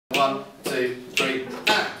1, 2, 3,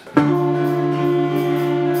 and.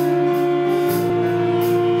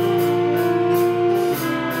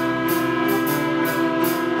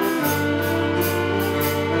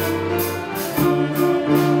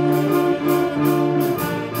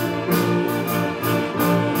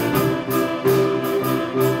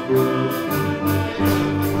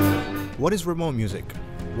 What is remote music?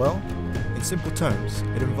 Well, in simple terms,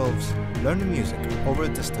 it involves learning music over a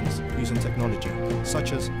distance using technology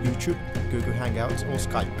such as YouTube, Google Hangouts or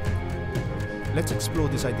Skype. Let's explore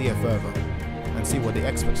this idea further and see what the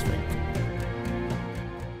experts think.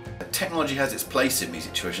 Technology has its place in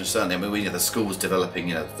music tuition, certainly. I mean, the school's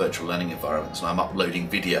developing, virtual learning environments, and I'm uploading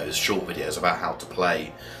videos, short videos about how to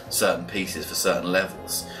play certain pieces for certain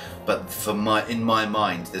levels. But in my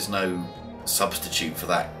mind, there's no substitute for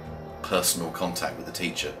that personal contact with the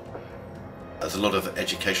teacher. There's a lot of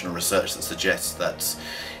educational research that suggests that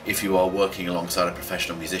if you are working alongside a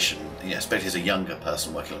professional musician, especially as a younger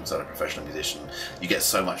person working alongside a professional musician, you get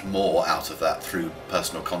so much more out of that through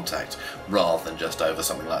personal contact rather than just over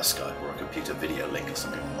something like Skype or a computer video link or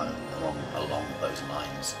something along those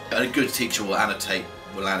lines. And a good teacher will annotate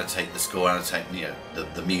the score, annotate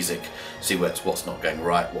the music, see what's not going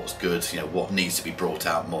right, what's good, what needs to be brought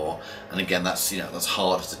out more. And again, that's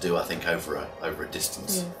harder to do, I think, over a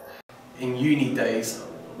distance. Yeah. In uni days,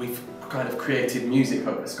 we've kind of created music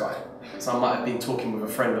over Skype. So I might have been talking with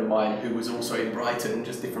a friend of mine who was also in Brighton,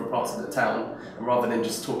 just different parts of the town, and rather than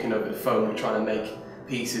just talking over the phone, we're trying to make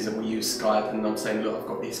pieces and we use Skype, and I'm saying, look, I've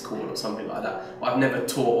got this chord or something like that. But I've never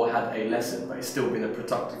taught or had a lesson, but it's still been a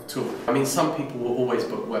productive tool. I mean, some people will always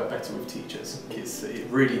work better with teachers. It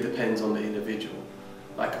really depends on the individual.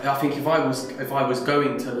 Like, I think if I was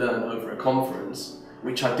going to learn over a conference,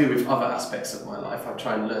 which I do with other aspects of my life, I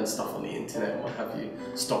try and learn stuff on the internet and what have you,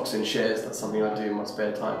 stocks and shares, that's something I do in my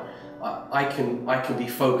spare time. I can be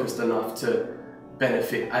focused enough to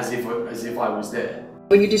benefit as if I was there.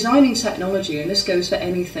 When you're designing technology, and this goes for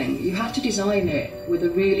anything, you have to design it with a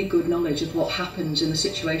really good knowledge of what happens in the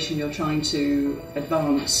situation you're trying to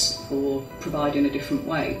advance or provide in a different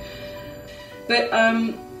way. But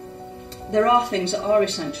there are things that are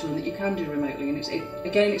essential and that you can do remotely, and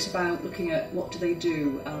again it's about looking at what do they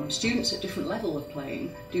do. Students at different level of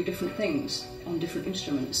playing do different things on different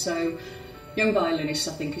instruments. So young violinists,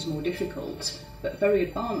 I think, is more difficult, but very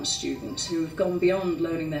advanced students who have gone beyond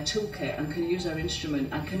learning their toolkit and can use their instrument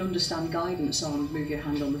and can understand guidance on move your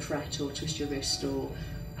hand on the fret or twist your wrist or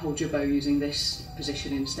hold your bow using this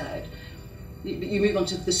position instead. You move on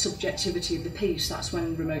to the subjectivity of the piece. That's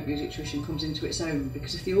when remote music tuition comes into its own,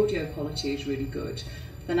 because if the audio quality is really good,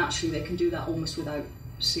 then actually they can do that almost without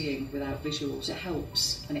seeing, without visuals. It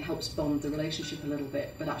helps, and it helps bond the relationship a little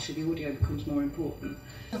bit, but actually the audio becomes more important.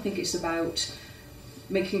 I think it's about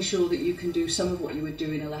making sure that you can do some of what you would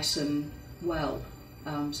do in a lesson well,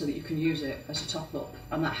 so that you can use it as a top-up,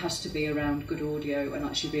 and that has to be around good audio and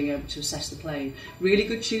actually being able to assess the playing. Really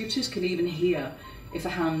good tutors can even hear if a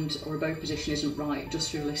hand or a bow position isn't right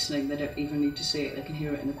just through listening. They don't even need to see it, they can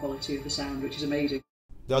hear it in the quality of the sound, which is amazing.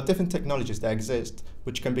 There are different technologies that exist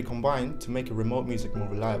which can be combined to make a remote music more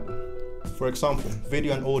reliable. For example,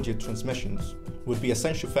 video and audio transmissions would be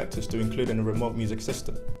essential factors to include in a remote music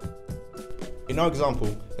system. In our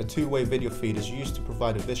example, a two-way video feed is used to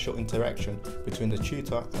provide a visual interaction between the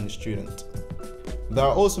tutor and the student. There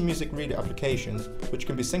are also music reader applications which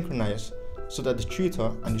can be synchronized so that the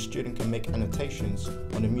tutor and the student can make annotations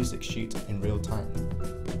on the music sheet in real time.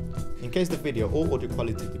 In case the video or audio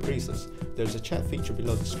quality decreases, there is a chat feature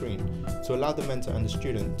below the screen to allow the mentor and the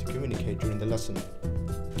student to communicate during the lesson.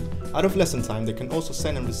 Out of lesson time, they can also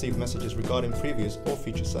send and receive messages regarding previous or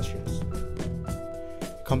future sessions.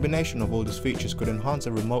 A combination of all these features could enhance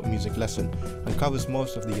a remote music lesson and covers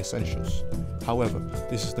most of the essentials. However,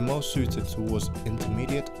 this is the most suited towards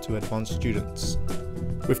intermediate to advanced students.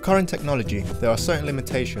 With current technology, there are certain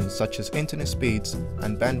limitations such as internet speeds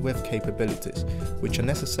and bandwidth capabilities, which are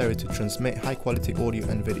necessary to transmit high-quality audio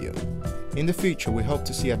and video. In the future, we hope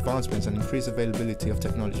to see advancements and increased availability of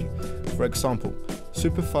technology. For example,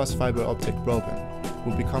 super-fast fiber optic broadband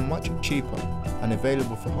will become much cheaper and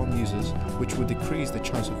available for home users, which will decrease the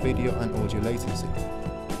chance of video and audio latency.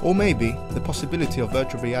 Or maybe the possibility of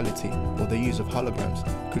virtual reality or the use of holograms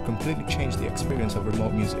could completely change the experience of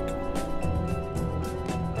remote music.